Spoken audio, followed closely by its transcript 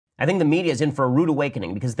I think the media is in for a rude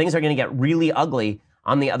awakening because things are going to get really ugly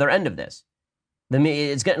on the other end of this.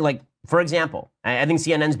 It's getting like, for example, I think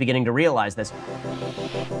CNN's beginning to realize this.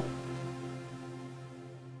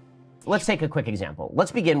 Let's take a quick example.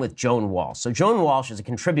 Let's begin with Joan Walsh. So Joan Walsh is a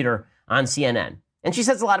contributor on CNN, and she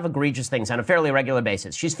says a lot of egregious things on a fairly regular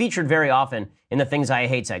basis. She's featured very often in the Things I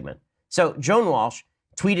Hate segment. So Joan Walsh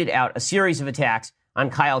tweeted out a series of attacks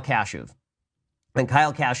on Kyle Kashuv. And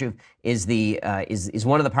Kyle Kashuv is is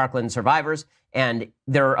one of the Parkland survivors, and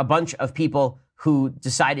there are a bunch of people who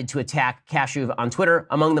decided to attack Kashuv on Twitter.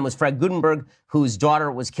 Among them was Fred Gutenberg, whose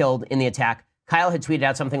daughter was killed in the attack. Kyle had tweeted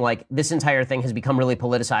out something like, this entire thing has become really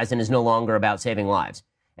politicized and is no longer about saving lives.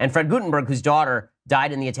 And Fred Gutenberg, whose daughter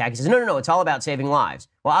died in the attack, he says, no, it's all about saving lives.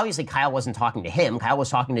 Well, obviously, Kyle wasn't talking to him. Kyle was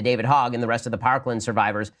talking to David Hogg and the rest of the Parkland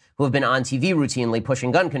survivors who have been on TV routinely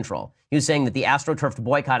pushing gun control. He was saying that the AstroTurf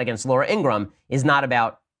boycott against Laura Ingraham is not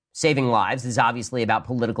about saving lives. It's obviously about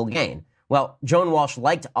political gain. Well, Joan Walsh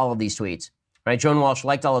liked all of these tweets. Right? Joan Walsh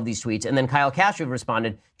liked all of these tweets. And then Kyle Kashuv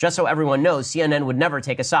responded, just so everyone knows, CNN would never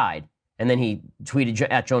take a side. And then he tweeted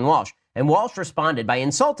at Joan Walsh. And Walsh responded by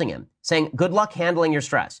insulting him, saying, good luck handling your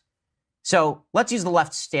stress. So let's use the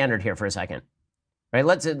left standard here for a second. Right?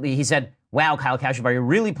 He said, wow, Kyle Kashuv, are you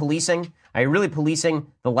really policing? Are you really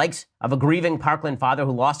policing the likes of a grieving Parkland father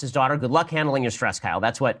who lost his daughter? Good luck handling your stress, Kyle.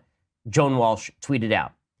 That's what Joan Walsh tweeted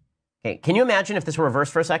out. Okay, can you imagine if this were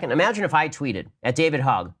reversed for a second? Imagine if I tweeted at David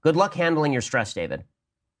Hogg, good luck handling your stress, David.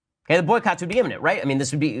 Okay, the boycotts would be imminent, right? I mean,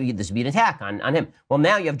 this would be an attack on him. Well,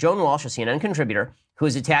 now you have Joan Walsh, a CNN contributor, who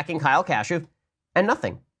is attacking Kyle Kashuv, and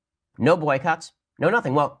nothing. No boycotts, no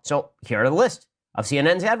nothing. Well, so here are the list of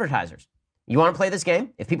CNN's advertisers. You want to play this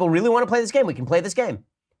game? If people really want to play this game, we can play this game.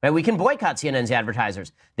 Right? We can boycott CNN's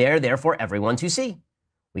advertisers. They're there for everyone to see.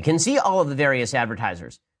 We can see all of the various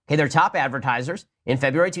advertisers. Okay, their top advertisers in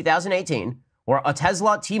February 2018 were a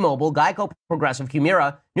Tesla, T-Mobile, Geico, Progressive,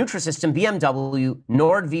 Humira, Nutrisystem, BMW,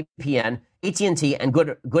 NordVPN, AT&T, and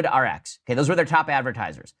GoodRx. Okay, those were their top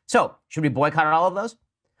advertisers. So, should we boycott all of those?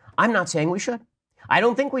 I'm not saying we should. I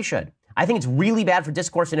don't think we should. I think it's really bad for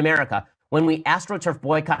discourse in America when we AstroTurf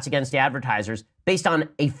boycotts against advertisers based on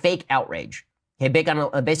a fake outrage. Okay,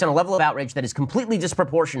 based on a level of outrage that is completely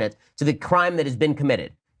disproportionate to the crime that has been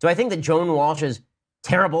committed. Do I think that Joan Walsh's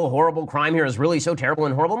terrible, horrible crime here is really so terrible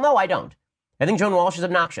and horrible? No, I don't. I think Joan Walsh is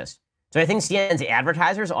obnoxious. So I think CNN's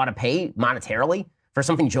advertisers ought to pay monetarily for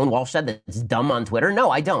something Joan Walsh said that's dumb on Twitter? No,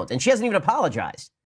 I don't. And she hasn't even apologized.